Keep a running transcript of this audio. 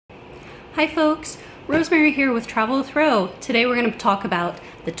Hi folks, Rosemary here with Travel with Ro. Today we're going to talk about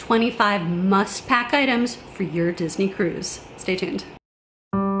the 25 must-pack items for your Disney cruise. Stay tuned.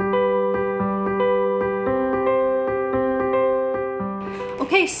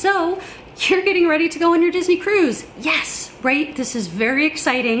 Okay, so you're getting ready to go on your Disney cruise. Yes, right? This is very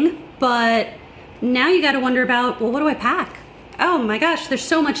exciting, but now you got to wonder about, well, what do I pack? Oh my gosh, there's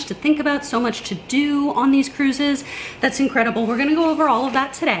so much to think about, so much to do on these cruises. That's incredible. We're going to go over all of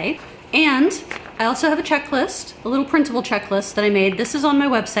that today. And I also have a checklist, a little printable checklist that I made. This is on my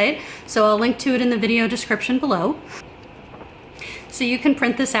website, so I'll link to it in the video description below. So you can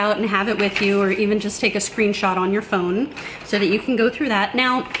print this out and have it with you, or even just take a screenshot on your phone so that you can go through that.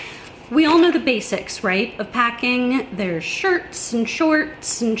 Now, we all know the basics, right, of packing. There's shirts and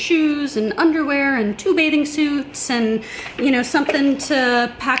shorts and shoes and underwear and 2 bathing suits and, you know, something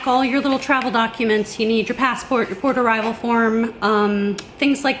to pack all your little travel documents. You need your passport, your port arrival form,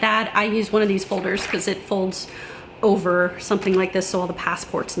 things like that. I use one of these folders because it folds over something like this so all the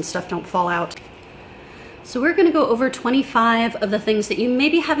passports and stuff don't fall out. So we're going to go over 25 of the things that you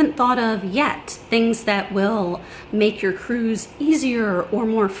maybe haven't thought of yet, things that will make your cruise easier or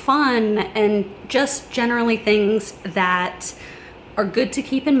more fun, and just generally things that are good to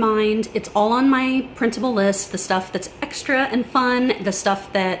keep in mind. It's all on my printable list, the stuff that's extra and fun, the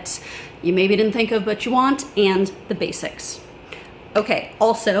stuff that you maybe didn't think of but you want, and the basics. Okay,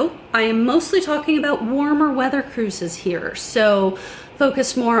 also, I am mostly talking about warmer weather cruises here, so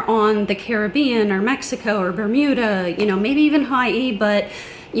focus more on the Caribbean or Mexico or Bermuda, you know, maybe even Hawaii, but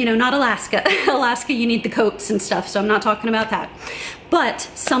you know, not Alaska. Alaska, you need the coats and stuff, so I'm not talking about that. But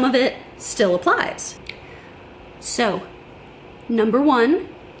some of it still applies. So, number 1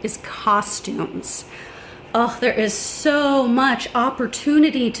 is costumes. Oh, there is so much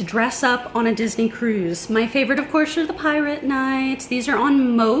opportunity to dress up on a Disney cruise. My favorite, of course, are the pirate nights. These are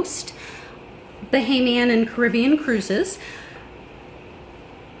on most Bahamian and Caribbean cruises.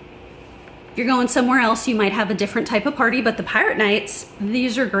 If you're going somewhere else, you might have a different type of party, but the pirate nights,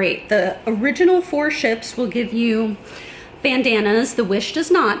 these are great. The original 4 ships will give you bandanas. The Wish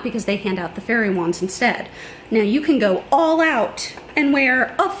does not, because they hand out the fairy wands instead. Now you can go all out and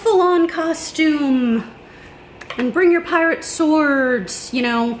wear a full-on costume and bring your pirate swords. You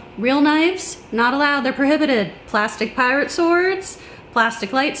know, real knives, not allowed, they're prohibited. Plastic pirate swords,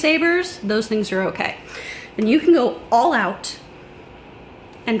 plastic lightsabers, those things are okay. And you can go all out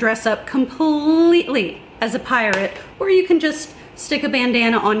and dress up completely as a pirate, or you can just stick a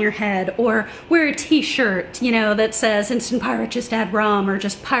bandana on your head or wear a t-shirt, you know, that says Instant Pirate, just add rum, or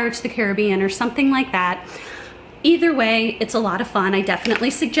just Pirates of the Caribbean or something like that. Either way, it's a lot of fun. I definitely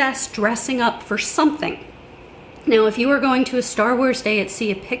suggest dressing up for something. Now, if you are going to a Star Wars day at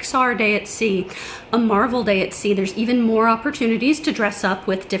sea, a Pixar day at sea, a Marvel day at sea, there's even more opportunities to dress up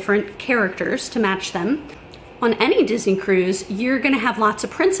with different characters to match them. On any Disney cruise, you're gonna have lots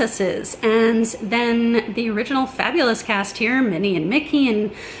of princesses, and then the original fabulous cast here, Minnie and Mickey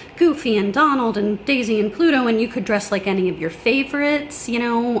and Goofy and Donald and Daisy and Pluto, and you could dress like any of your favorites, you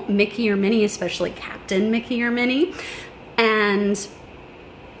know, Mickey or Minnie, especially Captain Mickey or Minnie. And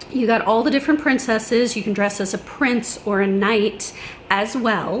you got all the different princesses. You can dress as a prince or a knight as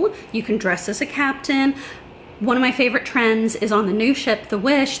well. You can dress as a captain. One of my favorite trends is on the new ship, the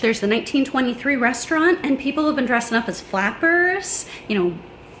Wish. There's the 1923 restaurant, and people have been dressing up as flappers, you know,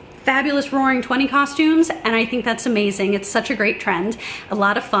 fabulous Roaring 20 costumes, and I think that's amazing. It's such a great trend, a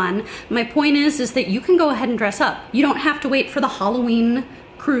lot of fun. My point is that you can go ahead and dress up. You don't have to wait for the Halloween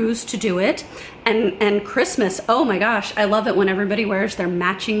cruise to do it. And Christmas, oh my gosh, I love it when everybody wears their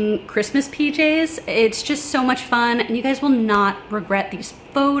matching Christmas PJs. It's just so much fun, and you guys will not regret these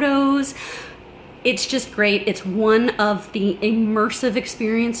photos. It's just great. It's one of the immersive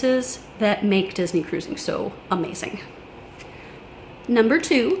experiences that make Disney cruising so amazing. Number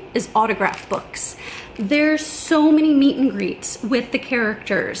 2 is autograph books. There's so many meet and greets with the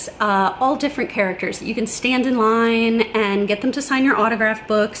characters, all different characters. You can stand in line and get them to sign your autograph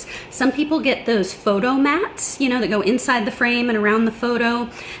books. Some people get those photo mats, you know, that go inside the frame and around the photo,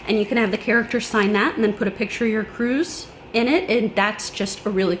 and you can have the characters sign that and then put a picture of your cruise in it, and that's just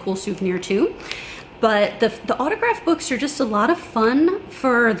a really cool souvenir too. But the autograph books are just a lot of fun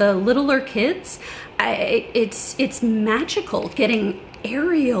for the littler kids. It's magical getting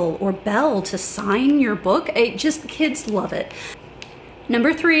Ariel or Belle to sign your book. Kids love it.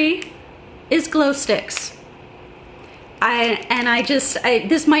 Number 3 is glow sticks.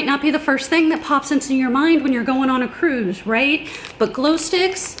 This might not be the first thing that pops into your mind when you're going on a cruise, right? But glow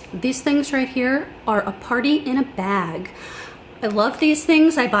sticks, these things right here, are a party in a bag. I love these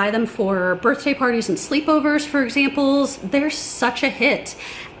things. I buy them for birthday parties and sleepovers, for examples. They're such a hit.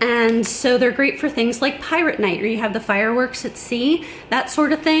 And so they're great for things like pirate night, or you have the fireworks at sea, that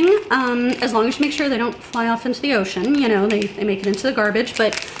sort of thing. As long as you make sure they don't fly off into the ocean, you know, they make it into the garbage.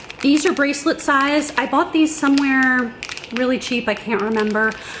 But these are bracelet size. I bought these somewhere really cheap, I can't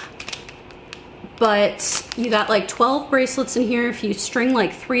remember. But you got like 12 bracelets in here. If you string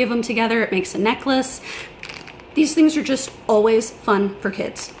like 3 of them together, it makes a necklace. These things are just always fun for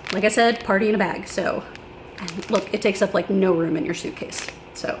kids. Like I said, party in a bag. So look, it takes up like no room in your suitcase.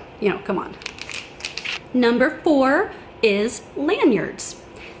 So, you know, come on. Number 4 is lanyards.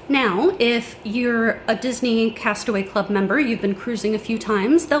 Now, if you're a Disney Castaway Club member, you've been cruising a few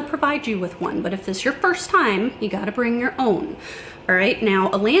times, they'll provide you with one. But if this is your first time, you gotta bring your own. All right, now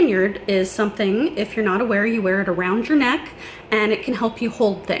a lanyard is something, if you're not aware, you wear it around your neck and it can help you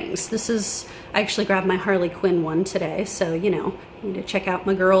hold things. This is, I actually grabbed my Harley Quinn one today, so you know, I need to check out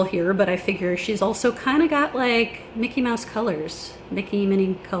my girl here, but I figure she's also kind of got like Mickey Mouse colors, Mickey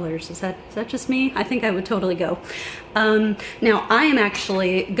Minnie colors. Is that just me? I think I would totally go. Now I am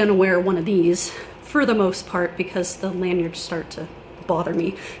actually gonna wear one of these for the most part because the lanyards start to bother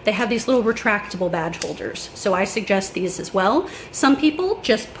me. They have these little retractable badge holders, so I suggest these as well. Some people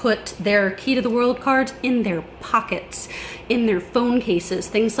just put their Key to the World cards in their pockets, in their phone cases,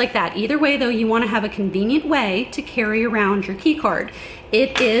 things like that. Either way though, you want to have a convenient way to carry around your key card.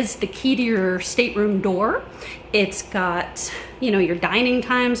 It is the key to your stateroom door. It's got, you know, your dining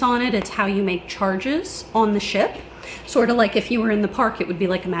times on it. It's how you make charges on the ship. Sort of like if you were in the park, it would be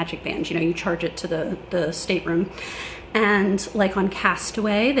like a magic band, you know, you charge it to the stateroom. And like on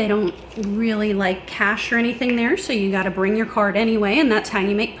Castaway, they don't really like cash or anything there, so you got to bring your card anyway, and that's how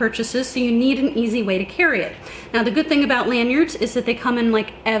you make purchases, so you need an easy way to carry it. Now the good thing about lanyards is that they come in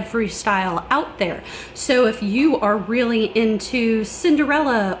like every style out there. So if you are really into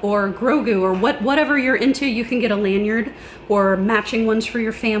Cinderella or Grogu or whatever you're into, you can get a lanyard or matching ones for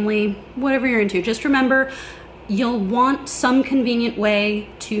your family, whatever you're into. Just remember, you'll want some convenient way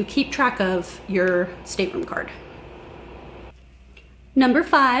to keep track of your stateroom card. Number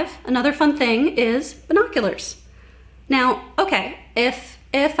 5, another fun thing is binoculars. Now, okay, if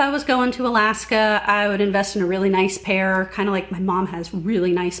I was going to Alaska, I would invest in a really nice pair, kind of like my mom has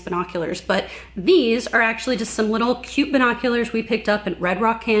really nice binoculars, but these are actually just some little cute binoculars we picked up at Red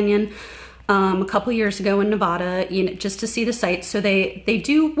Rock Canyon a couple years ago in Nevada, you know, just to see the sights. So they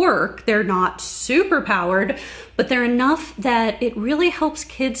do work. They're not super powered, but they're enough that it really helps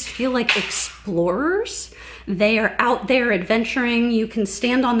kids feel like explorers. They are out there adventuring. You can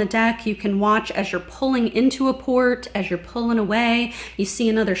stand on the deck. You can watch as you're pulling into a port, as you're pulling away. You see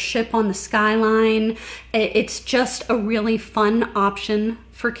another ship on the skyline. It's just a really fun option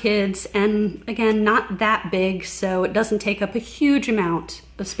for kids. And again, not that big, so it doesn't take up a huge amount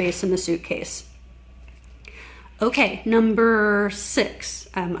of space in the suitcase. Okay, number 6.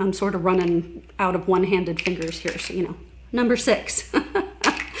 I'm sort of running out of one-handed fingers here, so you know. Number 6,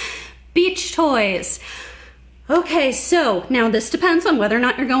 beach toys. Okay, so now this depends on whether or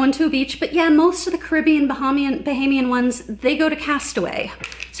not you're going to a beach, but yeah, most of the Caribbean, Bahamian ones, they go to Castaway.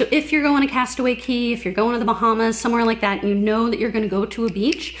 So if you're going to Castaway Cay, if you're going to the Bahamas, somewhere like that, and you know that you're gonna go to a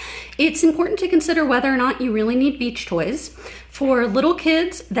beach, it's important to consider whether or not you really need beach toys. For little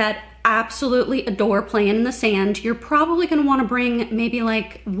kids that absolutely adore playing in the sand, you're probably gonna wanna bring maybe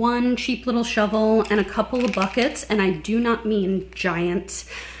like one cheap little shovel and a couple of buckets, and I do not mean giant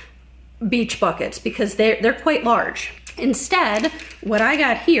beach buckets because they're quite large. Instead, what I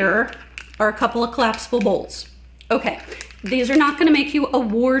got here are a couple of collapsible bowls. Okay, these are not gonna make you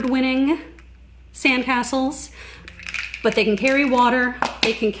award-winning sandcastles, but they can carry water,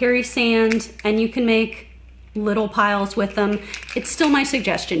 they can carry sand, and you can make little piles with them. It's still my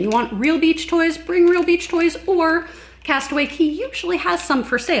suggestion. You want real beach toys, bring real beach toys, or Castaway Cay usually has some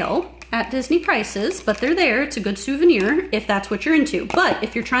for sale at Disney prices, but they're there. It's a good souvenir if that's what you're into. But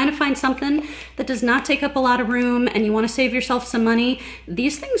if you're trying to find something that does not take up a lot of room and you want to save yourself some money,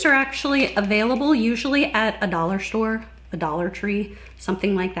 these things are actually available usually at a dollar store, a Dollar Tree,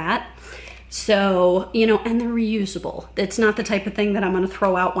 something like that. So, you know, and they're reusable. It's not the type of thing that I'm gonna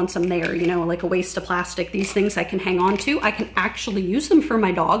throw out once I'm there, you know, like a waste of plastic. These things I can hang on to. I can actually use them for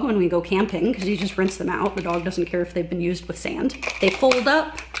my dog when we go camping because you just rinse them out. The dog doesn't care if they've been used with sand. They fold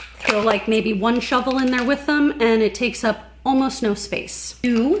up, throw like maybe one shovel in there with them, and it takes up almost no space.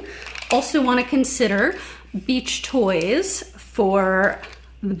 You also wanna consider beach toys for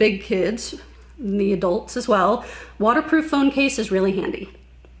the big kids, the adults as well. Waterproof phone case is really handy.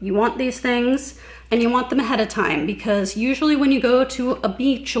 You want these things and you want them ahead of time because usually when you go to a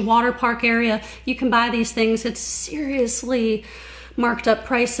beach, a water park area, you can buy these things. It's seriously marked up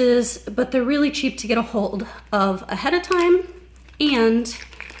prices, but they're really cheap to get a hold of ahead of time, and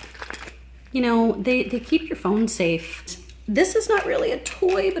You know, they keep your phone safe. This is not really a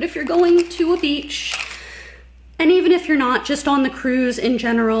toy, but if you're going to a beach, and even if you're not, just on the cruise in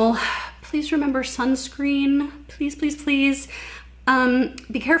general, please remember sunscreen. Please, please, please.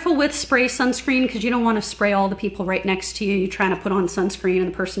 Be careful with spray sunscreen because you don't want to spray all the people right next to you. You're trying to put on sunscreen and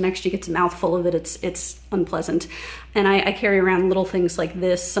the person next to you gets a mouthful of it. It's unpleasant. And I carry around little things like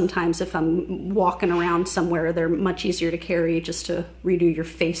this sometimes if I'm walking around somewhere. They're much easier to carry just to redo your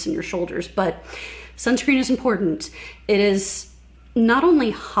face and your shoulders. But sunscreen is important. It is not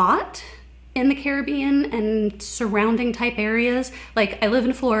only hot in the Caribbean and surrounding type areas. Like I live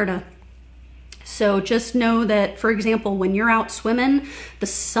in Florida. So just know that, for example, when you're out swimming, the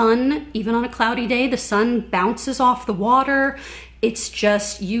sun, even on a cloudy day, the sun bounces off the water. It's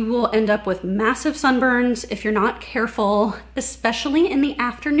just, you will end up with massive sunburns if you're not careful, especially in the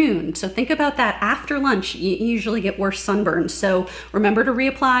afternoon. So think about that. After lunch, you usually get worse sunburns. So remember to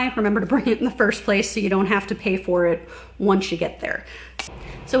reapply, remember to bring it in the first place so you don't have to pay for it once you get there.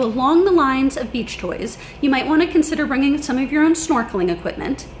 So along the lines of beach toys, you might want to consider bringing some of your own snorkeling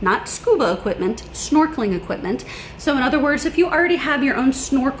equipment, not scuba equipment, snorkeling equipment. So in other words, if you already have your own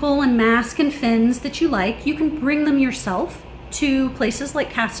snorkel and mask and fins that you like, you can bring them yourself to places like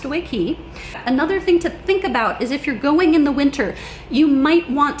Castaway Cay. Another thing to think about is if you're going in the winter, you might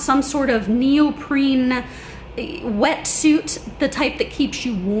want some sort of neoprene wetsuit, the type that keeps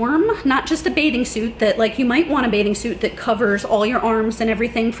you warm, not just a bathing suit that, like, you might want a bathing suit that covers all your arms and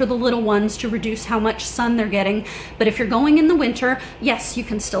everything for the little ones to reduce how much sun they're getting. But if you're going in the winter, yes, you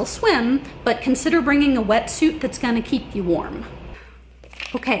can still swim, but consider bringing a wetsuit that's going to keep you warm.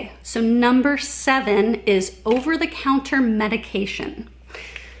 Okay, so number 7 is over-the-counter medication.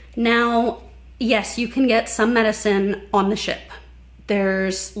 Now, yes, you can get some medicine on the ship.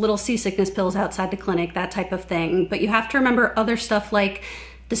 There's little seasickness pills outside the clinic, that type of thing. But you have to remember other stuff like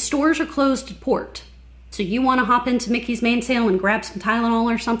the stores are closed at port. So you want to hop into Mickey's Mainsail and grab some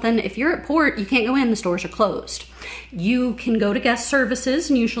Tylenol or something. If you're at port, you can't go in, the stores are closed. You can go to guest services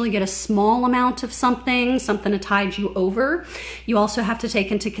and usually get a small amount of something to tide you over. You also have to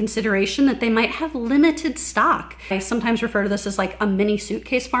take into consideration that they might have limited stock. I sometimes refer to this as like a mini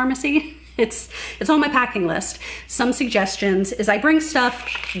suitcase pharmacy. It's on my packing list. Some suggestions is I bring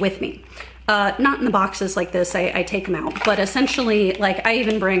stuff with me. Not in the boxes like this, I take them out, but essentially, like, I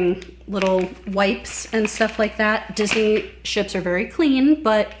even bring little wipes and stuff like that. Disney ships are very clean,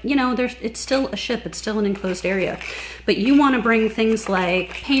 but you know, it's still a ship, it's still an enclosed area. But you want to bring things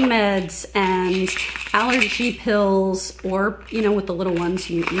like pain meds and allergy pills, or, you know, with the little ones,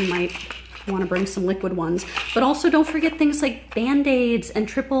 you might want to bring some liquid ones. But also don't forget things like Band-Aids and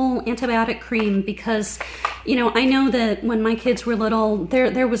triple antibiotic cream, because, you know, I know that when my kids were little,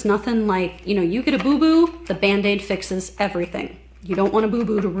 there was nothing like, you know, you get a boo-boo, the Band-Aid fixes everything. You don't want a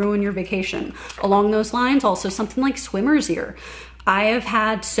boo-boo to ruin your vacation. Along those lines, also something like swimmer's ear. I have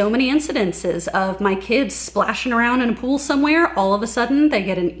had so many incidences of my kids splashing around in a pool somewhere, all of a sudden they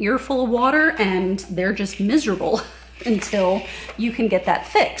get an earful of water and they're just miserable until you can get that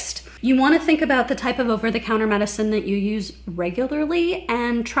fixed. You want to think about the type of over-the-counter medicine that you use regularly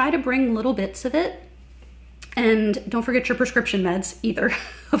and try to bring little bits of it. And don't forget your prescription meds either,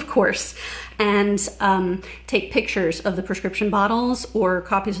 of course. And take pictures of the prescription bottles or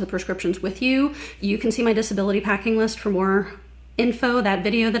copies of the prescriptions with you. You can see my disability packing list for more info, that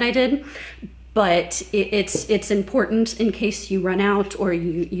video that I did. But it's important in case you run out or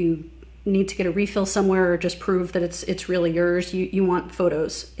you need to get a refill somewhere or just prove that it's really yours. You want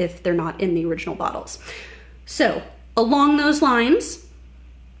photos if they're not in the original bottles. So along those lines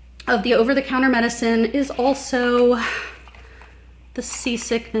of the over-the-counter medicine is also the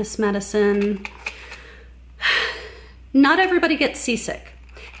seasickness medicine. Not everybody gets seasick,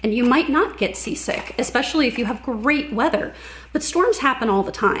 and you might not get seasick, especially if you have great weather. But storms happen all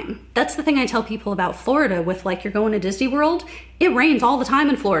the time. That's the thing I tell people about Florida with, like, you're going to Disney World. It rains all the time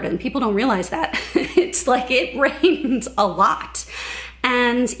in Florida and people don't realize that. It's like it rains a lot.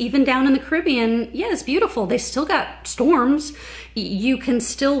 And even down in the Caribbean, yeah, it's beautiful. They still got storms. You can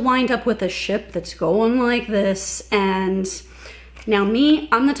still wind up with a ship that's going like this. And now me,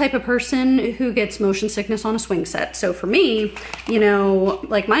 I'm the type of person who gets motion sickness on a swing set. So for me, you know,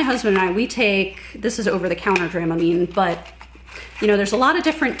 like my husband and I, we take, this is over-the-counter Dramamine, but you know, there's a lot of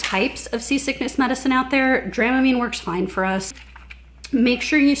different types of seasickness medicine out there. Dramamine works fine for us. Make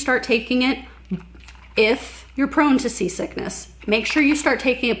sure you start taking it if you're prone to seasickness. Make sure you start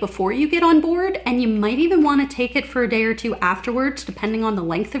taking it before you get on board, and you might even want to take it for a day or two afterwards, depending on the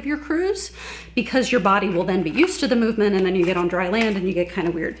length of your cruise, because your body will then be used to the movement, and then you get on dry land and you get kind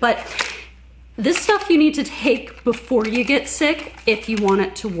of weird. But this stuff you need to take before you get sick if you want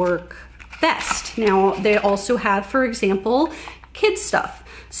it to work best. Now, they also have, for example, kids stuff.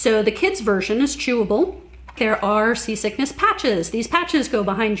 So the kids version is chewable. There are seasickness patches. These patches go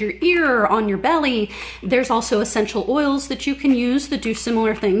behind your ear, on your belly. There's also essential oils that you can use that do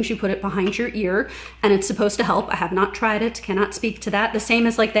similar things. You put it behind your ear and it's supposed to help. I have not tried it, cannot speak to that. The same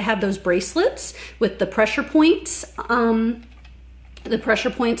as like they have those bracelets with the pressure points. The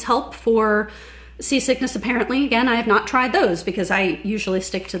pressure points help for seasickness apparently. Again, I have not tried those because I usually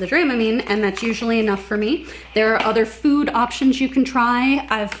stick to the Dramamine and that's usually enough for me. There are other food options you can try.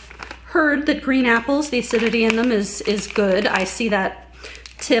 I've heard that green apples, the acidity in them is good. I see that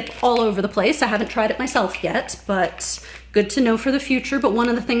tip all over the place. I haven't tried it myself yet, but good to know for the future. But one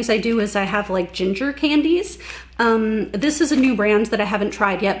of the things I do is I have like ginger candies. This is a new brand that I haven't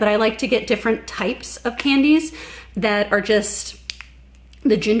tried yet, but I like to get different types of candies that are just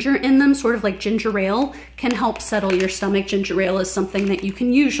the ginger in them, sort of like ginger ale, can help settle your stomach. Ginger ale is something that you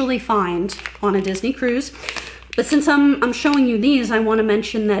can usually find on a Disney cruise. But since I'm showing you these, I want to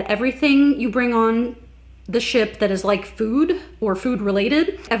mention that everything you bring on the ship that is like food or food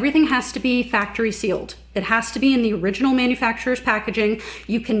related, everything has to be factory sealed. It has to be in the original manufacturer's packaging.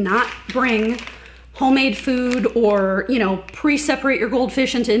 You cannot bring homemade food or, you know, pre-separate your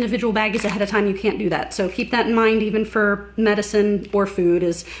goldfish into individual baggies ahead of time. You can't do that. So keep that in mind even for medicine or food,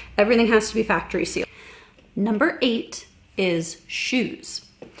 is everything has to be factory sealed. Number 8 is shoes.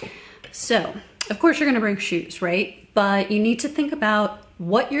 So of course you're gonna bring shoes, right? But you need to think about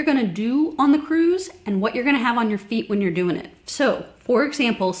what you're gonna do on the cruise and what you're gonna have on your feet when you're doing it. So, for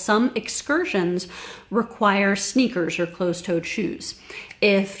example, some excursions require sneakers or closed-toed shoes.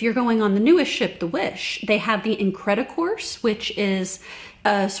 If you're going on the newest ship, the Wish, they have the Incredicourse, which is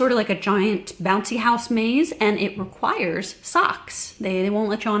sort of like a giant bouncy house maze, and it requires socks. They won't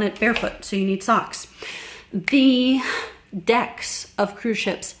let you on it barefoot, so you need socks. The decks of cruise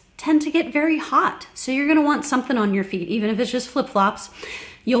ships tend to get very hot. So you're gonna want something on your feet, even if it's just flip-flops,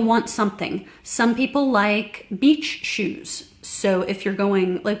 you'll want something. Some people like beach shoes. So if you're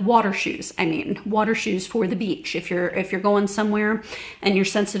going, like water shoes for the beach. If you're going somewhere and you're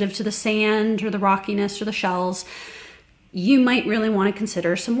sensitive to the sand or the rockiness or the shells, you might really wanna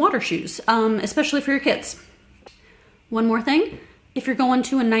consider some water shoes, especially for your kids. One more thing, if you're going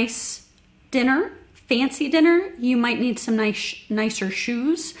to a nice dinner, fancy dinner, you might need some nicer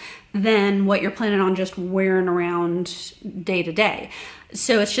shoes than what you're planning on just wearing around day to day.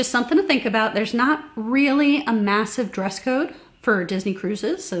 So it's just something to think about. There's not really a massive dress code for Disney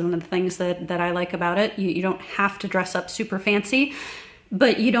cruises. So one of the things that I like about it, you don't have to dress up super fancy,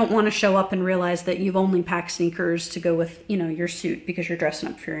 but you don't want to show up and realize that you've only packed sneakers to go with, you know, your suit because you're dressing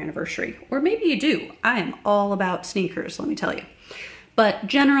up for your anniversary. Or maybe you do. I am all about sneakers, let me tell you. But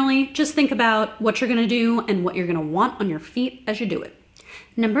generally, just think about what you're gonna do and what you're gonna want on your feet as you do it.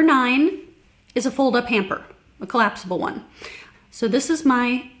 Number 9 is a fold-up hamper, a collapsible one. So this is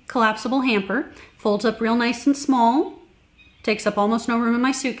my collapsible hamper. Folds up real nice and small, takes up almost no room in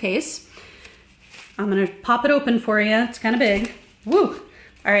my suitcase. I'm gonna pop it open for you, it's kind of big. Woo!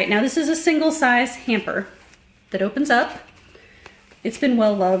 All right, now this is a single-size hamper that opens up. It's been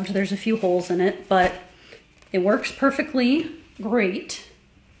well loved, there's a few holes in it, but it works perfectly great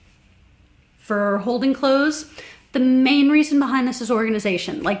for holding clothes. The main reason behind this is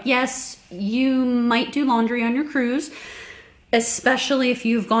organization. Like, yes, you might do laundry on your cruise, especially if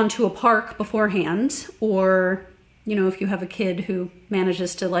you've gone to a park beforehand, or, you know, if you have a kid who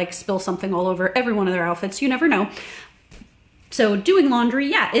manages to like spill something all over every one of their outfits, you never know. So doing laundry,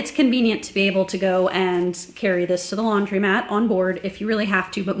 yeah, it's convenient to be able to go and carry this to the laundromat on board if you really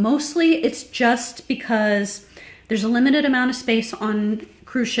have to, but mostly it's just because there's a limited amount of space on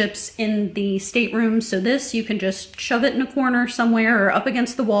cruise ships in the staterooms. So this, you can just shove it in a corner somewhere or up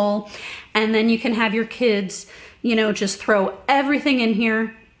against the wall, and then you can have your kids, you know, just throw everything in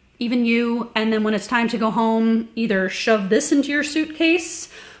here, even you, and then when it's time to go home, either shove this into your suitcase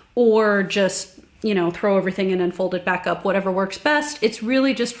or just, you know, throw everything in and fold it back up, whatever works best. It's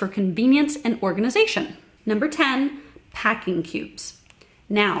really just for convenience and organization. Number 10, packing cubes.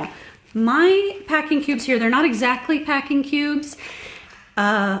 Now, my packing cubes here, they're not exactly packing cubes.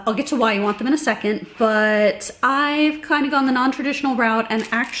 I'll get to why you want them in a second, but I've kind of gone the non-traditional route and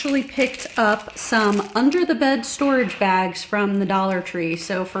actually picked up some under the bed storage bags from the Dollar Tree.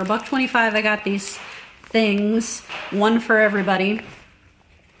 So for $1.25, I got these things, one for everybody.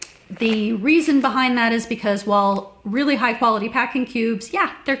 The reason behind that is because while really high quality packing cubes,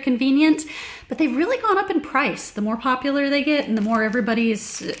 yeah, they're convenient, but they've really gone up in price. The more popular they get and the more everybody's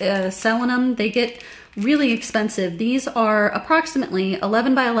selling them, they get really expensive. These are approximately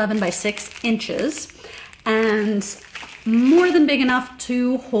 11 by 11 by 6 inches. And more than big enough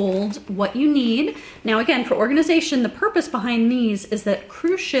to hold what you need. Now again, for organization, the purpose behind these is that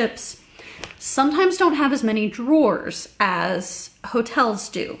cruise ships sometimes don't have as many drawers as hotels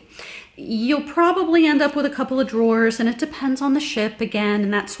do. You'll probably end up with a couple of drawers, and it depends on the ship again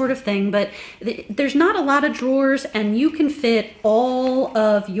and that sort of thing, but there's not a lot of drawers, and you can fit all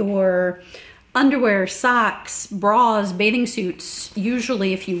of your underwear, socks, bras, bathing suits.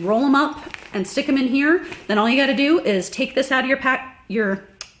 Usually if you roll them up and stick them in here, then all you got to do is take this out of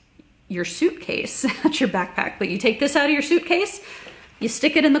your suitcase, not your backpack, but you take this out of your suitcase, you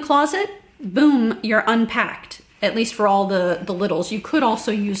stick it in the closet, boom, you're unpacked. At least for all the littles. You could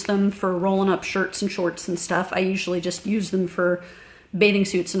also use them for rolling up shirts and shorts and stuff. I usually just use them for bathing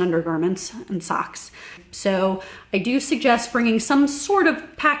suits and undergarments and socks. So I do suggest bringing some sort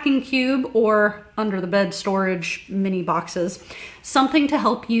of packing cube or under the bed storage mini boxes, something to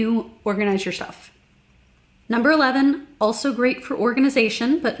help you organize your stuff. Number 11, also great for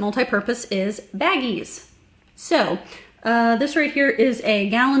organization, but multi-purpose, is baggies. So this right here is a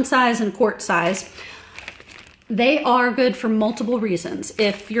gallon size and quart size. They are good for multiple reasons.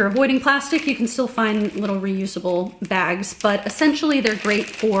 If you're avoiding plastic, you can still find little reusable bags, but essentially they're great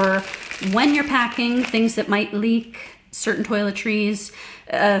for when you're packing things that might leak, certain toiletries.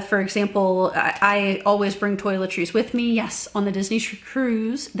 For example, I always bring toiletries with me. Yes, on the Disney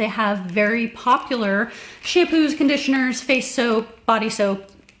cruise, they have very popular shampoos, conditioners, face soap, body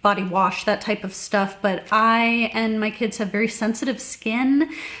wash, that type of stuff, but I and my kids have very sensitive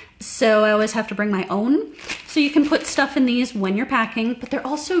skin, so I always have to bring my own. So you can put stuff in these when you're packing, but they're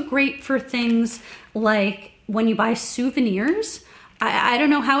also great for things like when you buy souvenirs. I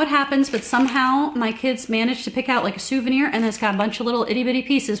don't know how it happens, but somehow my kids managed to pick out like a souvenir and it's got a bunch of little itty bitty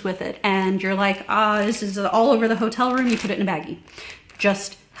pieces with it. And you're like, this is all over the hotel room. You put it in a baggie.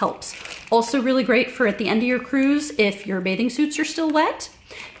 Just helps. Also really great for at the end of your cruise if your bathing suits are still wet.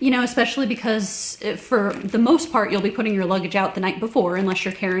 You know, especially because for the most part, you'll be putting your luggage out the night before, unless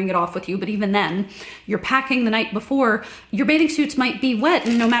you're carrying it off with you. But even then, you're packing the night before, your bathing suits might be wet,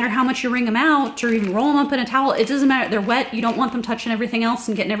 and no matter how much you wring them out or even roll them up in a towel, it doesn't matter. They're wet. You don't want them touching everything else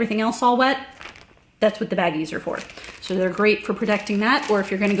and getting everything else all wet. That's what the baggies are for. So they're great for protecting that. Or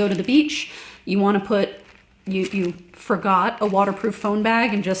if you're going to go to the beach, you want to put, you forgot a waterproof phone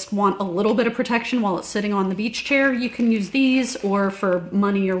bag and just want a little bit of protection while it's sitting on the beach chair, you can use these, or for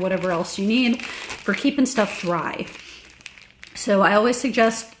money or whatever else you need for keeping stuff dry. So I always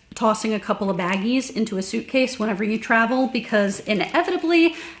suggest tossing a couple of baggies into a suitcase whenever you travel, because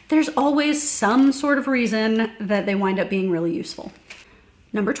inevitably there's always some sort of reason that they wind up being really useful.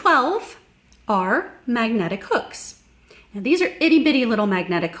 Number 12 are magnetic hooks. Now, these are itty bitty little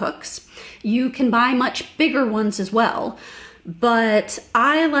magnetic hooks. You can buy much bigger ones as well, but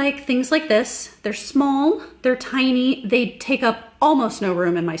I like things like this. They're small, they're tiny, they take up almost no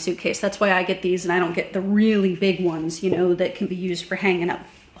room in my suitcase. That's why I get these and I don't get the really big ones, you know, that can be used for hanging up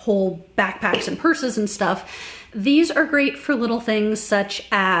whole backpacks and purses and stuff. These are great for little things such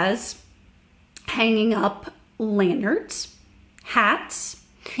as hanging up lanyards, hats.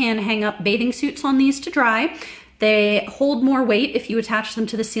 Can hang up bathing suits on these to dry. They hold more weight if you attach them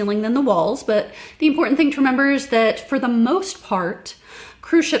to the ceiling than the walls, but the important thing to remember is that for the most part,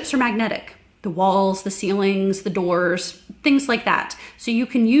 cruise ships are magnetic. The walls, the ceilings, the doors, things like that. So you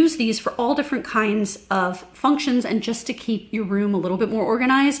can use these for all different kinds of functions and just to keep your room a little bit more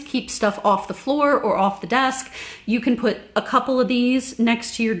organized, keep stuff off the floor or off the desk. You can put a couple of these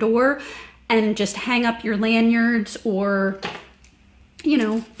next to your door and just hang up your lanyards, or, you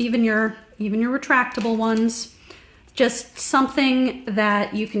know, even your retractable ones. Just something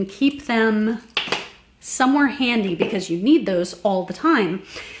that you can keep them somewhere handy because you need those all the time.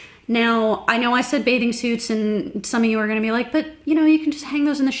 Now, I know I said bathing suits and some of you are gonna be like, but you know, you can just hang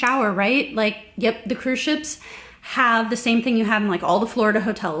those in the shower, right? Like, yep, the cruise ships have the same thing you have in like all the Florida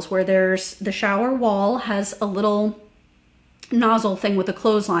hotels, where there's the shower wall has a little nozzle thing with a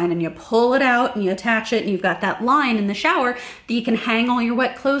clothesline, and you pull it out and you attach it, and you've got that line in the shower that you can hang all your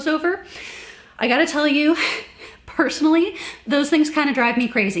wet clothes over. I gotta tell you, personally, those things kind of drive me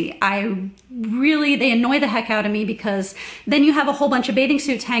crazy. They annoy the heck out of me, because then you have a whole bunch of bathing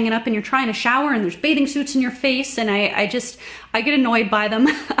suits hanging up and you're trying to shower and there's bathing suits in your face, and I get annoyed by them.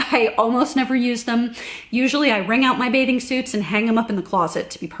 I almost never use them. Usually I wring out my bathing suits and hang them up in the closet,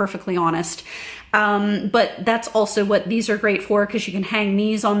 to be perfectly honest. But that's also what these are great for, because you can hang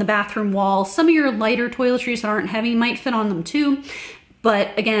these on the bathroom wall. Some of your lighter toiletries that aren't heavy might fit on them too.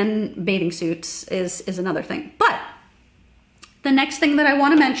 But again, bathing suits is another thing. But the next thing that I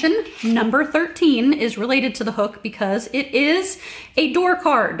want to mention, number 13, is related to the hook because it is a door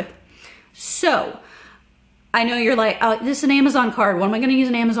card. So I know you're like, oh, this is an Amazon card. What am I going to use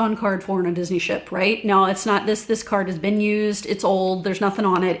an Amazon card for in a Disney ship, right? No, it's not. This card has been used. It's old. There's nothing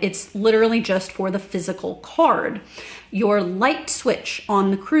on it. It's literally just for the physical card. Your light switch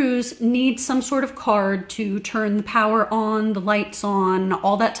on the cruise needs some sort of card to turn the power on, the lights on,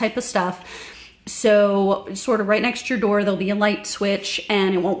 all that type of stuff. So sort of right next to your door, there'll be a light switch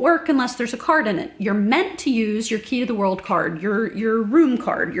and it won't work unless there's a card in it. You're meant to use your Key to the World card, your room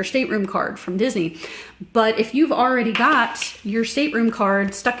card, your stateroom card from Disney. But if you've already got your stateroom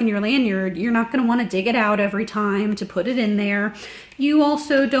card stuck in your lanyard, you're not going to want to dig it out every time to put it in there. You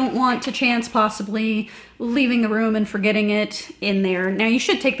also don't want to chance possibly leaving the room and forgetting it in there. Now you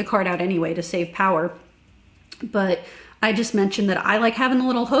should take the card out anyway to save power, but I just mentioned that I like having the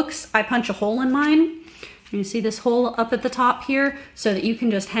little hooks. I punch a hole in mine. You see this hole up at the top here so that you can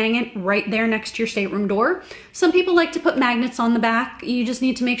just hang it right there next to your stateroom door. Some people like to put magnets on the back. You just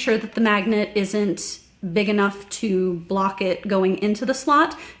need to make sure that the magnet isn't big enough to block it going into the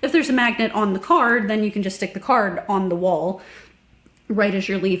slot. If there's a magnet on the card, then you can just stick the card on the wall right as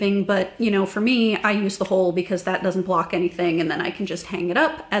you're leaving. But you know, for me, I use the hole because that doesn't block anything, and then I can just hang it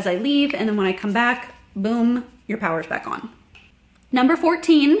up as I leave, and then when I come back, boom, your power's back on. Number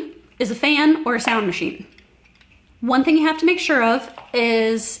 14 is a fan or a sound machine. One thing you have to make sure of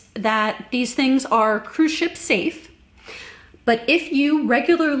is that these things are cruise ship safe, but if you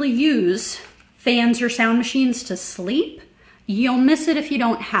regularly use fans or sound machines to sleep, you'll miss it if you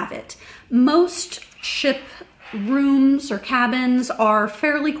don't have it. Most ship rooms or cabins are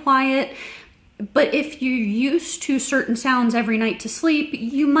fairly quiet, but if you're used to certain sounds every night to sleep,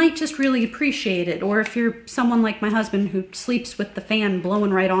 you might just really appreciate it. Or if you're someone like my husband who sleeps with the fan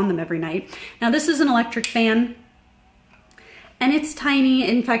blowing right on them every night. Now this is an electric fan and it's tiny.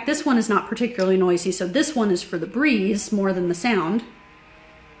 In fact, this one is not particularly noisy. So this one is for the breeze more than the sound.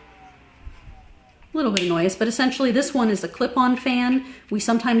 A little bit of noise, but essentially this one is a clip-on fan. We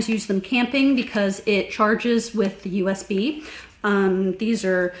sometimes use them camping because it charges with the USB. These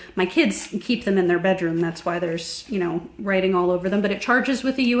are, my kids keep them in their bedroom. That's why there's, you know, writing all over them, but it charges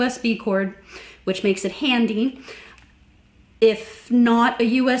with a USB cord, which makes it handy. If not a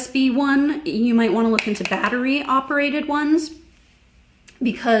USB one, you might want to look into battery operated ones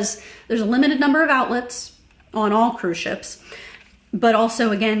because there's a limited number of outlets on all cruise ships. But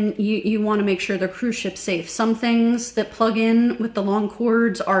also, again, you want to make sure they're cruise ship safe. Some things that plug in with the long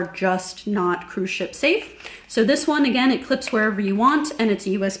cords are just not cruise ship safe. So this one, again, it clips wherever you want and it's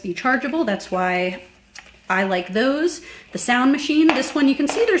USB chargeable. That's why I like those. The sound machine, this one you can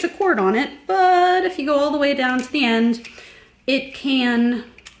see there's a cord on it, but if you go all the way down to the end, you can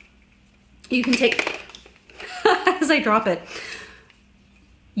take, as I drop it,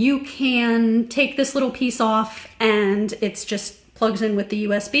 you can take this little piece off and it's just plugs in with the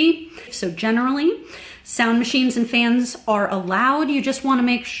USB. So generally, sound machines and fans are allowed. You just want to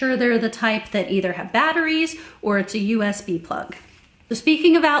make sure they're the type that either have batteries or it's a USB plug. So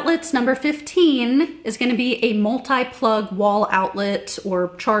speaking of outlets, number 15 is going to be a multi-plug wall outlet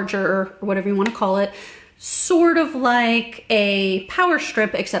or charger or whatever you want to call it. Sort of like a power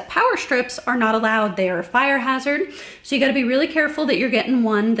strip, except power strips are not allowed. They are a fire hazard. So you got to be really careful that you're getting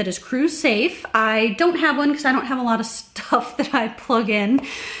one that is cruise safe. I don't have one because I don't have a lot of stuff that I plug in.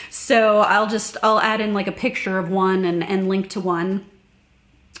 So I'll add in like a picture of one and link to one.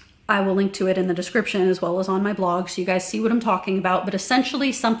 I will link to it in the description as well as on my blog so you guys see what I'm talking about. But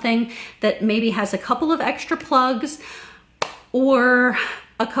essentially something that maybe has a couple of extra plugs or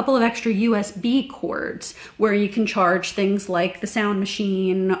a couple of extra USB cords where you can charge things like the sound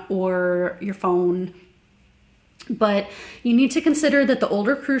machine or your phone. But you need to consider that the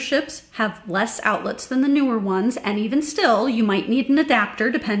older cruise ships have less outlets than the newer ones, and even still, you might need an adapter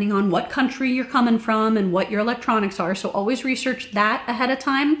depending on what country you're coming from and what your electronics are. So always research that ahead of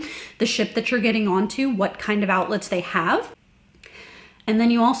time, the ship that you're getting onto, what kind of outlets they have. And then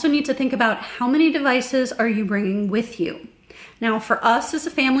you also need to think about how many devices are you bringing with you. Now for us as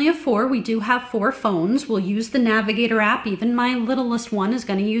a family of 4, we do have 4 phones. We'll use the Navigator app. Even my littlest one is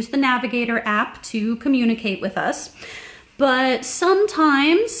going to use the Navigator app to communicate with us. But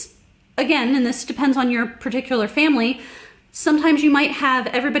sometimes, again, and this depends on your particular family, sometimes you might have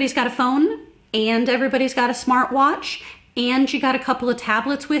everybody's got a phone and everybody's got a smartwatch and you got a couple of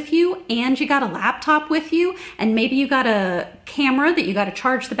tablets with you, and you got a laptop with you, and maybe you got a camera that you got to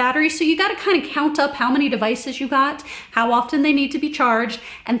charge the battery. So you got to kind of count up how many devices you got, how often they need to be charged,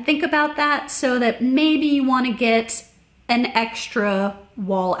 and think about that so that maybe you want to get an extra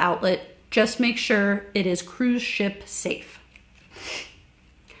wall outlet. Just make sure it is cruise ship safe.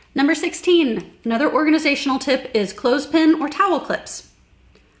 Number 16, another organizational tip is clothespin or towel clips.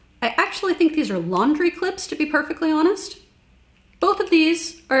 I actually think these are laundry clips, to be perfectly honest. Both of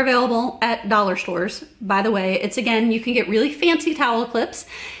these are available at dollar stores. By the way, it's again, you can get really fancy towel clips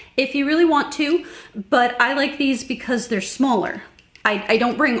if you really want to, but I like these because they're smaller. I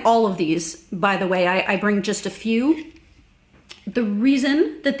don't bring all of these, by the way, I bring just a few. The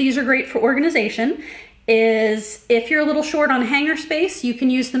reason that these are great for organization is if you're a little short on hanger space, you can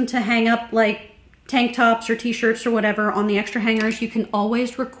use them to hang up like tank tops or t-shirts or whatever on the extra hangers. You can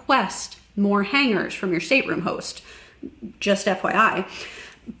always request more hangers from your stateroom host. Just FYI,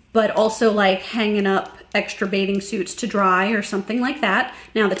 but also like hanging up extra bathing suits to dry or something like that.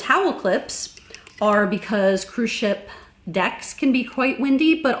 Now the towel clips are because cruise ship decks can be quite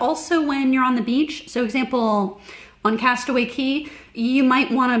windy, but also when you're on the beach. So example, on Castaway Cay, you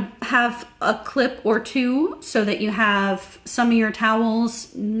might want to have a clip or two so that you have some of your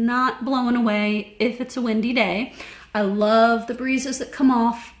towels not blowing away if it's a windy day. I love the breezes that come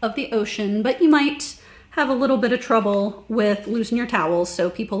off of the ocean, but you might have a little bit of trouble with losing your towels, so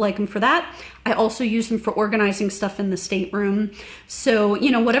people like them for that. I also use them for organizing stuff in the stateroom. So,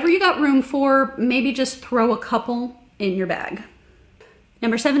 you know, whatever you got room for, maybe just throw a couple in your bag.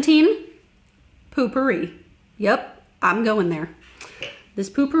 Number 17, Poo-Pourri. Yep, I'm going there. This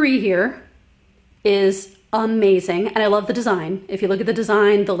Poo-Pourri here is amazing, and I love the design. If you look at the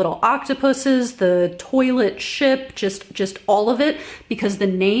design, the little octopuses, the toilet ship, just all of it, because the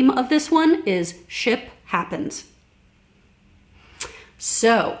name of this one is Ship Happens.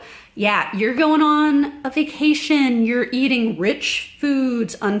 So yeah, you're going on a vacation, you're eating rich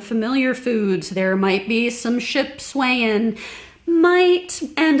foods, unfamiliar foods, there might be some ship swaying, might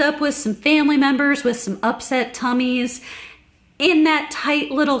end up with some family members with some upset tummies in that tight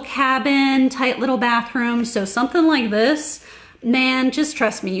little cabin, tight little bathroom. So something like this, man, just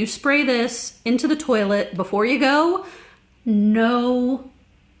trust me, you spray this into the toilet before you go, no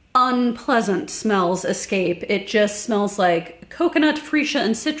unpleasant smells escape. It just smells like coconut, freesia,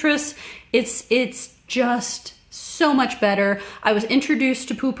 and citrus. It's just so much better. I was introduced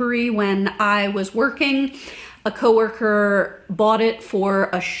to Poo-Pourri when I was working. A coworker bought it for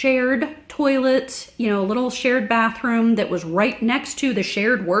a shared toilet, you know, a little shared bathroom that was right next to the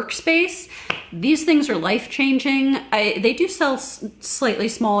shared workspace. These things are life-changing. They do sell slightly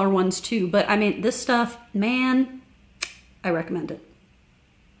smaller ones too, but I mean, this stuff, man, I recommend it.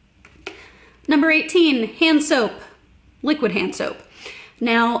 Number 18, hand soap, liquid hand soap.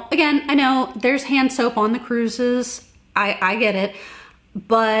 Now, again, I know there's hand soap on the cruises. I get it,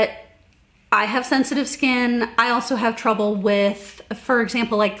 but I have sensitive skin. I also have trouble with, for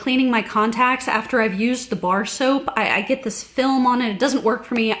example, like cleaning my contacts after I've used the bar soap. I get this film on it. It doesn't work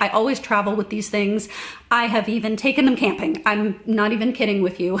for me. I always travel with these things. I have even taken them camping. I'm not even kidding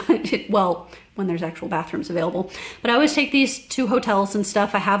with you. Well, when there's actual bathrooms available. But I always take these to hotels and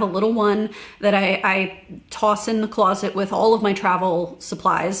stuff. I have a little one that I toss in the closet with all of my travel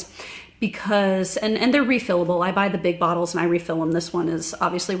supplies because, and they're refillable. I buy the big bottles and I refill them. This one is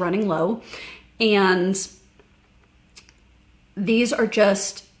obviously running low. And these are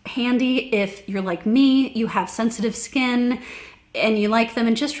just handy if you're like me, you have sensitive skin and you like them.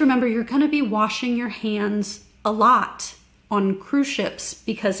 And just remember, you're gonna be washing your hands a lot on cruise ships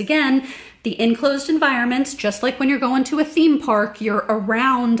because again, the enclosed environments, just like when you're going to a theme park, you're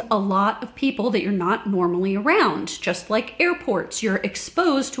around a lot of people that you're not normally around. Just like airports, you're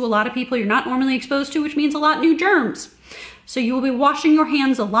exposed to a lot of people you're not normally exposed to, which means a lot new germs. So you will be washing your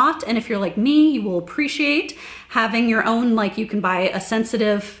hands a lot. And if you're like me, you will appreciate having your own, like you can buy a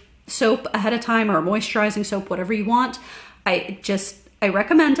sensitive soap ahead of time or a moisturizing soap, whatever you want. I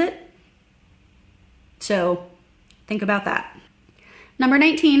recommend it. So think about that. Number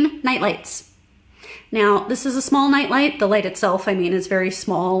 19, night lights. Now, this is a small night light. The light itself, I mean, is very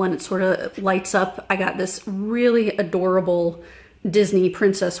small and it sort of lights up. I got this really adorable Disney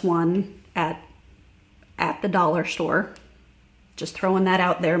princess one at the dollar store. Just throwing that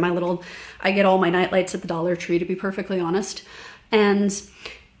out there. I get all my night lights at the Dollar Tree, to be perfectly honest. And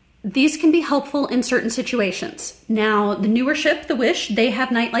these can be helpful in certain situations. Now, the newer ship, the Wish, they have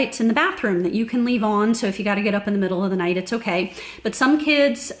night lights in the bathroom that you can leave on. So if you got to get up in the middle of the night, it's okay. But some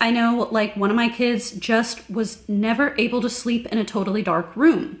kids, I know, like one of my kids just was never able to sleep in a totally dark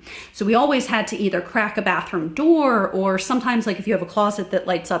room. So we always had to either crack a bathroom door or sometimes like if you have a closet that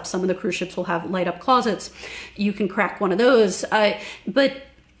lights up, some of the cruise ships will have light up closets. You can crack one of those. But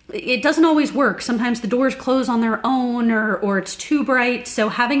it doesn't always work. Sometimes the doors close on their own or it's too bright. So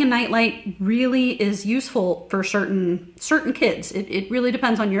having a nightlight really is useful for certain kids. It really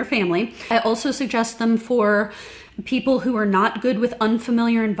depends on your family. I also suggest them for people who are not good with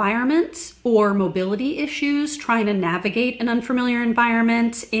unfamiliar environments or mobility issues, trying to navigate an unfamiliar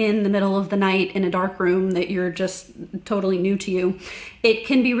environment in the middle of the night in a dark room that you're just totally new to you. It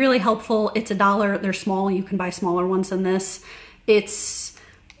can be really helpful. It's $1. They're small. You can buy smaller ones than this. It's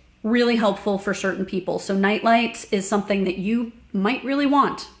really helpful for certain people. So night lights is something that you might really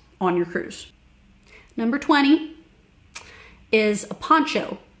want on your cruise. Number 20 is a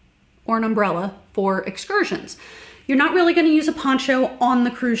poncho or an umbrella for excursions. You're not really going to use a poncho on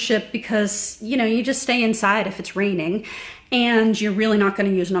the cruise ship because, you know, you just stay inside if it's raining, and you're really not going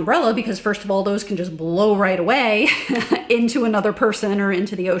to use an umbrella because, first of all, those can just blow right away into another person or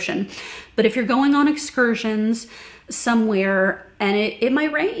into the ocean. But if you're going on excursions somewhere and it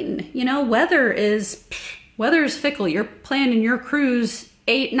might rain, you know, weather is fickle. You're planning your cruise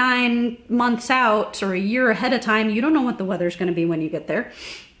 8-9 months out or a year ahead of time. You don't know what the weather's going to be when you get there.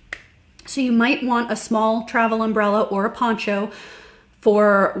 So you might want a small travel umbrella or a poncho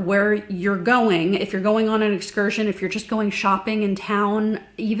for where you're going. If you're going on an excursion, if you're just going shopping in town,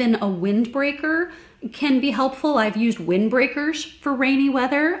 even a windbreaker can be helpful. I've used windbreakers for rainy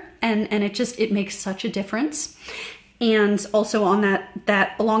weather, and it makes such a difference. And also on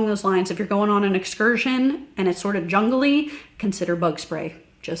that along those lines, if you're going on an excursion and it's sort of jungly, consider bug spray.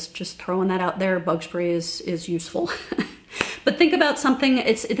 Just throwing that out there. Bug spray is useful. But think about something,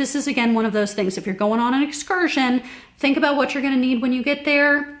 this is again one of those things. If you're going on an excursion, think about what you're going to need when you get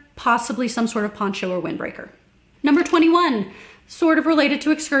there, possibly some sort of poncho or windbreaker. Number 21, sort of related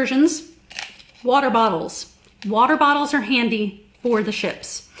to excursions, water bottles. Water bottles are handy for the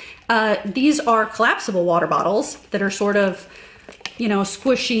ships. These are collapsible water bottles that are sort of, you know,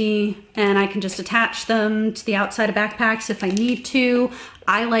 squishy, and I can just attach them to the outside of backpacks if I need to.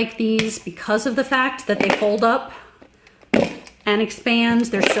 I like these because of the fact that they fold up and expands.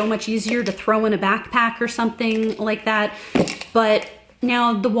 They're so much easier to throw in a backpack or something like that. But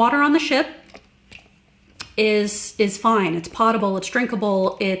now the water on the ship is fine. It's potable, it's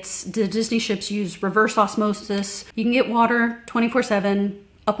drinkable. The Disney ships use reverse osmosis. You can get water 24/7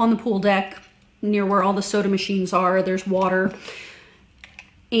 up on the pool deck near where all the soda machines are. There's water.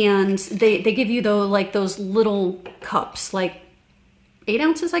 And they give you those little cups, like 8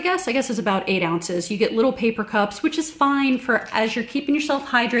 ounces, I guess it's about 8 ounces. You get little paper cups, which is fine for as you're keeping yourself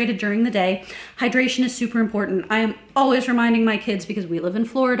hydrated during the day. Hydration is super important. I am always reminding my kids, because we live in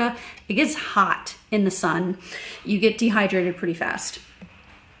Florida, it gets hot in the sun. You get dehydrated pretty fast.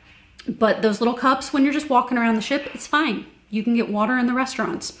 But those little cups, when you're just walking around the ship, it's fine. You can get water in the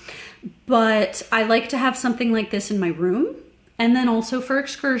restaurants. But I like to have something like this in my room. And then also for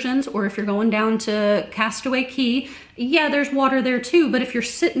excursions, or if you're going down to Castaway Cay, yeah, there's water there too. But if you're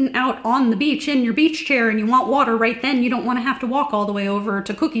sitting out on the beach in your beach chair and you want water right then, you don't want to have to walk all the way over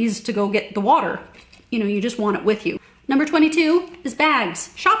to Cookies to go get the water. You know, you just want it with you. Number 22 is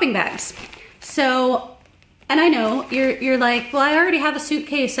bags, shopping bags. So, and I know you're like, well, I already have a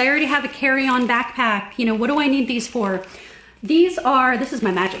suitcase. I already have a carry-on backpack. You know, what do I need these for? This is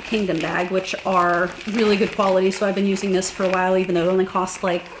my Magic Kingdom bag, which are really good quality. So I've been using this for a while, even though it only cost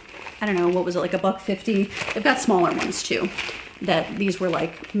like, I don't know, what was it, like $1.50? They've got smaller ones too, that these were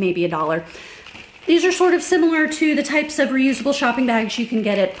like maybe $1. These are sort of similar to the types of reusable shopping bags you can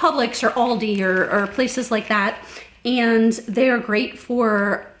get at Publix or Aldi or places like that. And they are great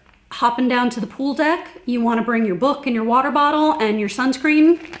for hopping down to the pool deck. You want to bring your book and your water bottle and your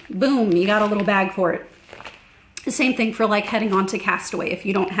sunscreen, boom, you got a little bag for it. The same thing for like heading on to Castaway. If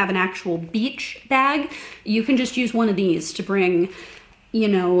you don't have an actual beach bag, you can just use one of these to bring, you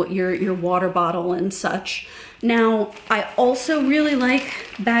know, your water bottle and such. Now, I also really like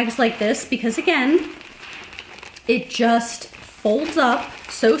bags like this because, again, it just folds up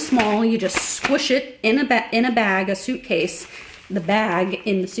so small. You just squish it in a bag, a suitcase, the bag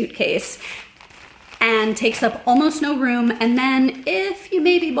in the suitcase, and takes up almost no room. And then if you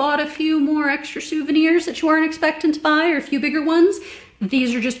maybe bought a few more extra souvenirs that you weren't expecting to buy, or a few bigger ones,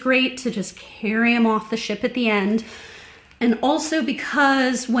 these are just great to just carry them off the ship at the end. And also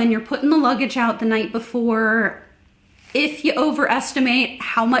because when you're putting the luggage out the night before, if you overestimate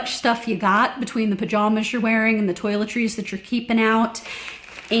how much stuff you got between the pajamas you're wearing and the toiletries that you're keeping out,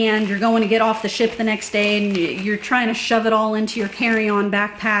 and you're going to get off the ship the next day and you're trying to shove it all into your carry-on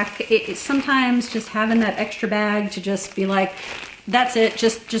backpack, it's sometimes just having that extra bag to just be like, that's it,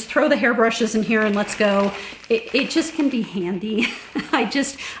 just throw the hairbrushes in here and let's go. It just can be handy.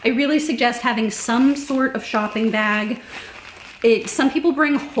 I really suggest having some sort of shopping bag. Some people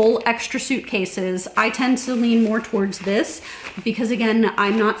bring whole extra suitcases. I tend to lean more towards this because, again,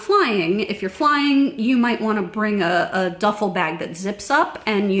 I'm not flying. If you're flying, you might want to bring a duffel bag that zips up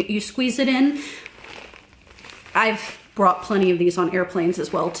and you squeeze it in. I've brought plenty of these on airplanes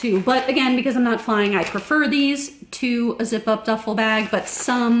as well too. But again, because I'm not flying, I prefer these to a zip up duffel bag, but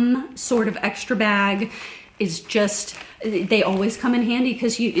some sort of extra bag is just, they always come in handy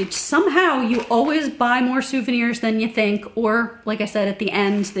because somehow you always buy more souvenirs than you think, or like I said, at the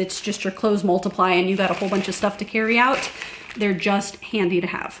end, it's just your clothes multiply and you got a whole bunch of stuff to carry out. They're just handy to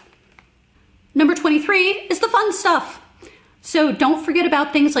have. Number 23 is the fun stuff. So don't forget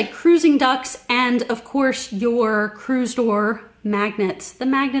about things like cruising ducks and of course your cruise door magnets, the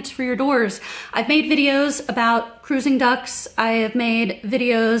magnets for your doors. I've made videos about cruising ducks. I have made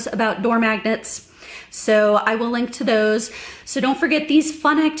videos about door magnets. So I will link to those. So don't forget, these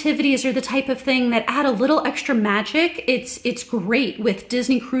fun activities are the type of thing that add a little extra magic. It's great. With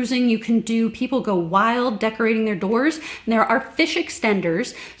Disney cruising, you can do, people go wild decorating their doors. And there are fish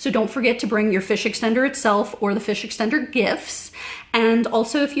extenders. So don't forget to bring your fish extender itself or the fish extender gifts. And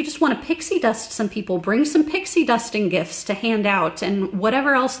also, if you just want to pixie dust some people, bring some pixie dusting gifts to hand out and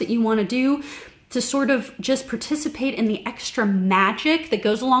whatever else that you want to do to sort of just participate in the extra magic that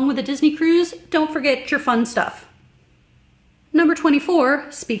goes along with a Disney cruise. Don't forget your fun stuff. Number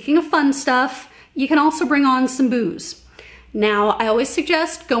 24, speaking of fun stuff, you can also bring on some booze. Now, I always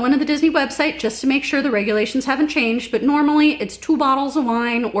suggest going to the Disney website just to make sure the regulations haven't changed, but normally it's 2 bottles of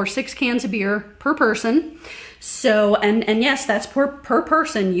wine or 6 cans of beer per person. So, and yes, that's per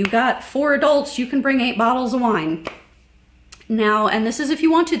person. You got 4 adults, you can bring 8 bottles of wine. Now, and this is if you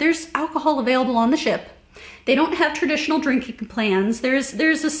want to, there's alcohol available on the ship. They don't have traditional drinking plans. There's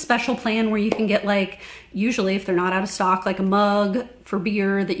a special plan where you can get, like, usually if they're not out of stock, like a mug for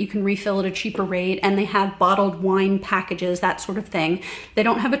beer that you can refill at a cheaper rate, and they have bottled wine packages, that sort of thing. They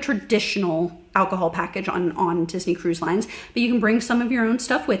don't have a traditional alcohol package on Disney Cruise Lines, but you can bring some of your own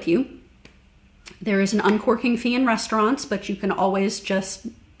stuff with you. There is an uncorking fee in restaurants, but you can always just,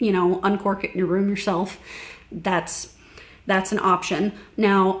 you know, uncork it in your room yourself. That's an option.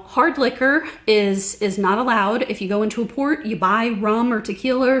 Now, hard liquor is not allowed. If you go into a port, you buy rum or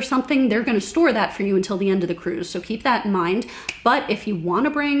tequila or something, they're going to store that for you until the end of the cruise. So keep that in mind. But if you want to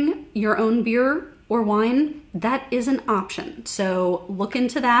bring your own beer or wine, that is an option. So look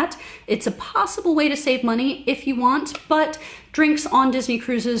into that. It's a possible way to save money if you want, but drinks on Disney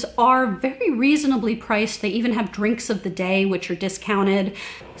cruises are very reasonably priced. They even have drinks of the day, which are discounted.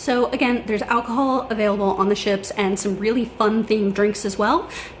 So again, there's alcohol available on the ships and some really fun themed drinks as well.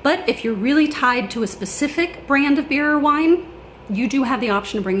 But if you're really tied to a specific brand of beer or wine, you do have the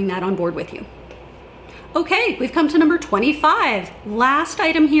option of bringing that on board with you. Okay, we've come to number 25. Last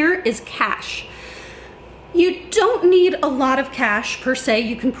item here is cash. You don't need a lot of cash per se.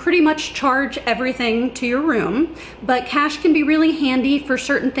 You can pretty much charge everything to your room, but cash can be really handy for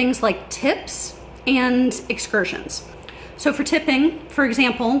certain things like tips and excursions. So for tipping, for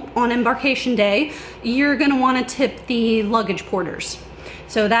example, on embarkation day, you're gonna wanna tip the luggage porters.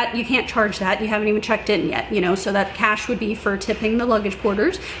 So that you can't charge that, you haven't even checked in yet, you know, so that cash would be for tipping the luggage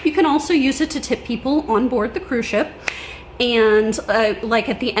porters. You can also use it to tip people on board the cruise ship, and like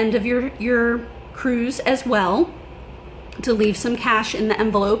at the end of your cruise as well, to leave some cash in the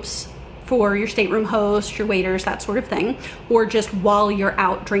envelopes for your stateroom host, your waiters, that sort of thing. Or just while you're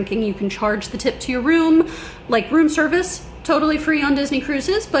out drinking, you can charge the tip to your room, like room service, totally free on Disney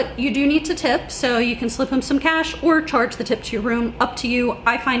cruises, but you do need to tip, so you can slip them some cash or charge the tip to your room, up to you.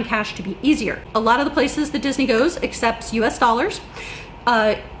 I find cash to be easier. A lot of the places that Disney goes accepts US dollars.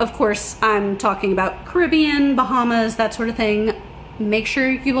 Of course, I'm talking about Caribbean, Bahamas, that sort of thing. Make sure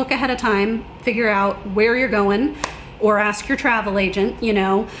you look ahead of time, figure out where you're going, or ask your travel agent, you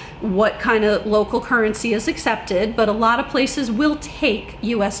know, what kind of local currency is accepted. But a lot of places will take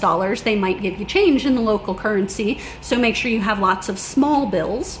US dollars. They might give you change in the local currency, so make sure you have lots of small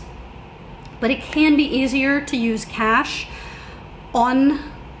bills. But it can be easier to use cash on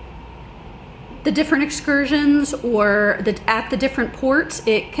the different excursions or at the different ports.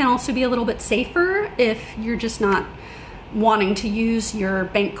 It can also be a little bit safer if you're just not wanting to use your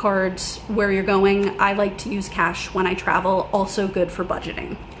bank cards where you're going. I like to use cash when I travel, also good for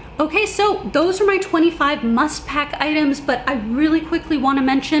budgeting. Okay, so those are my 25 must-pack items, but I really quickly want to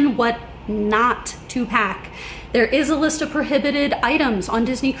mention what not to pack. There is a list of prohibited items on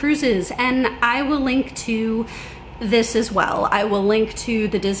Disney cruises, and I will link to this as well. I will link to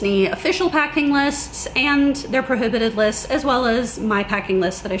the Disney official packing lists and their prohibited lists, as well as my packing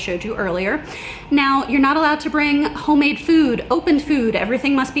list that I showed you earlier. Now, you're not allowed to bring homemade food, opened food.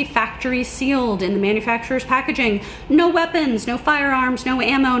 Everything must be factory sealed in the manufacturer's packaging. No weapons, no firearms, no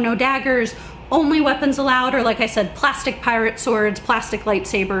ammo, no daggers. Only weapons allowed are, like I said, plastic pirate swords, plastic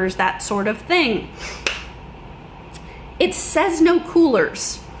lightsabers, that sort of thing. It says no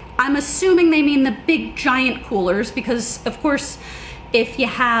coolers. I'm assuming they mean the big giant coolers because, of course, if you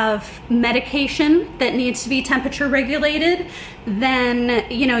have medication that needs to be temperature regulated, then,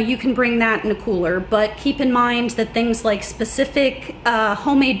 you know, you can bring that in a cooler. But keep in mind that things like specific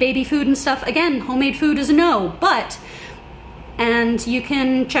homemade baby food and stuff, again, homemade food is a no, and you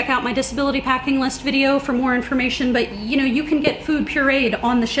can check out my disability packing list video for more information, but you know, you can get food pureed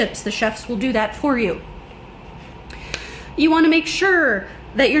on the ships. The chefs will do that for you. You want to make sure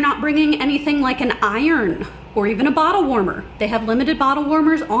that you're not bringing anything like an iron or even a bottle warmer. They have limited bottle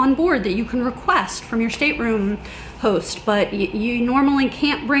warmers on board that you can request from your stateroom host, but you normally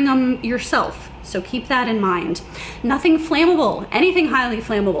can't bring them yourself, so keep that in mind. Nothing flammable, anything highly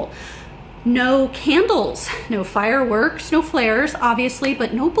flammable. No candles, no fireworks, no flares, obviously,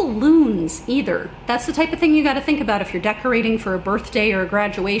 but no balloons either. That's the type of thing you got to think about if you're decorating for a birthday or a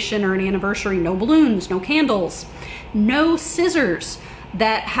graduation or an anniversary. No balloons, no candles, no scissors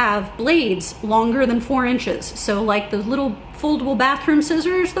that have blades longer than 4 inches. So like the little foldable bathroom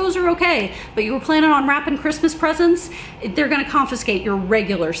scissors, those are okay. But you were planning on wrapping Christmas presents, they're gonna confiscate your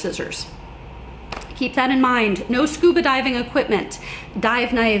regular scissors. Keep that in mind. No scuba diving equipment,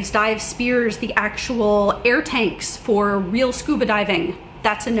 dive knives, dive spears, the actual air tanks for real scuba diving,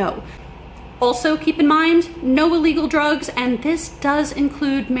 that's a no. Also keep in mind, no illegal drugs, and this does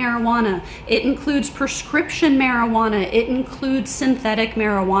include marijuana. It includes prescription marijuana. It includes synthetic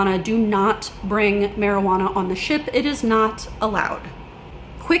marijuana. Do not bring marijuana on the ship. It is not allowed.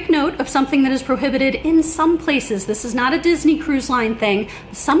 Quick note of something that is prohibited in some places. This is not a Disney Cruise Line thing.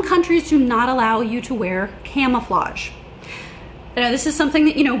 Some countries do not allow you to wear camouflage. Now, this is something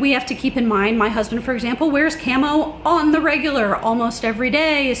that, you know, we have to keep in mind. My husband, for example, wears camo on the regular almost every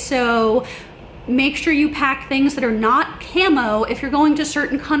day. So make sure you pack things that are not camo. If you're going to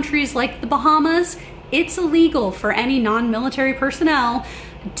certain countries like the Bahamas, it's illegal for any non-military personnel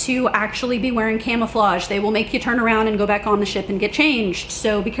to actually be wearing camouflage. They will make you turn around and go back on the ship and get changed.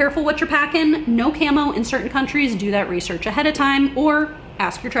 So be careful what you're packing. No camo in certain countries. Do that research ahead of time or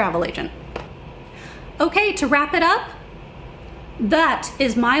ask your travel agent. Okay, to wrap it up, that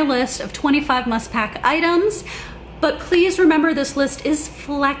is my list of 25 must-pack items. But please remember, this list is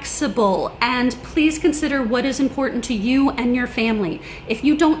flexible, and please consider what is important to you and your family. If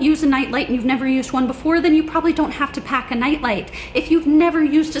you don't use a nightlight and you've never used one before, then you probably don't have to pack a nightlight. If you've never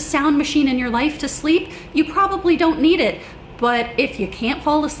used a sound machine in your life to sleep, you probably don't need it. But if you can't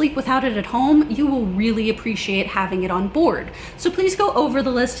fall asleep without it at home, you will really appreciate having it on board. So please go over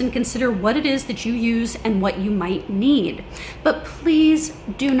the list and consider what it is that you use and what you might need. But please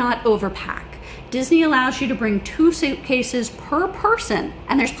do not overpack. Disney allows you to bring 2 suitcases per person,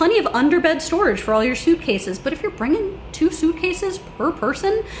 and there's plenty of underbed storage for all your suitcases, but if you're bringing 2 suitcases per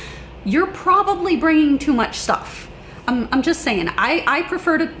person, you're probably bringing too much stuff. I'm just saying, I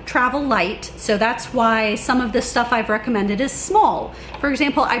prefer to travel light, so that's why some of this stuff I've recommended is small. For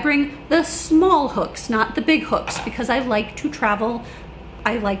example, I bring the small hooks, not the big hooks, because I like to travel,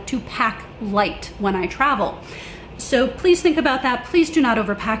 I like to pack light when I travel. So please think about that. Please do not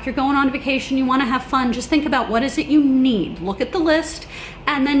overpack. You're going on vacation, you want to have fun. Just think about what is it you need. Look at the list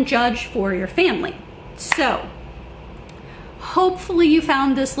and then judge for your family. So hopefully you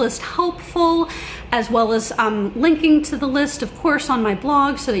found this list helpful, as well as linking to the list, of course, on my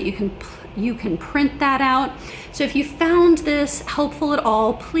blog so that you can print that out. So if you found this helpful at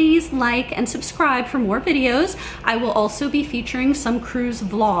all, please like and subscribe for more videos. I will also be featuring some cruise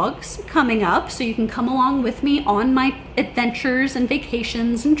vlogs coming up, so you can come along with me on my adventures and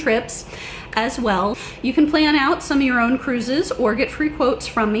vacations and trips as well. You can plan out some of your own cruises or get free quotes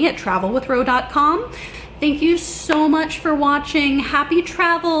from me at travelwithro.com. Thank you so much for watching. Happy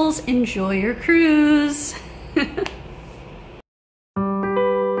travels. Enjoy your cruise.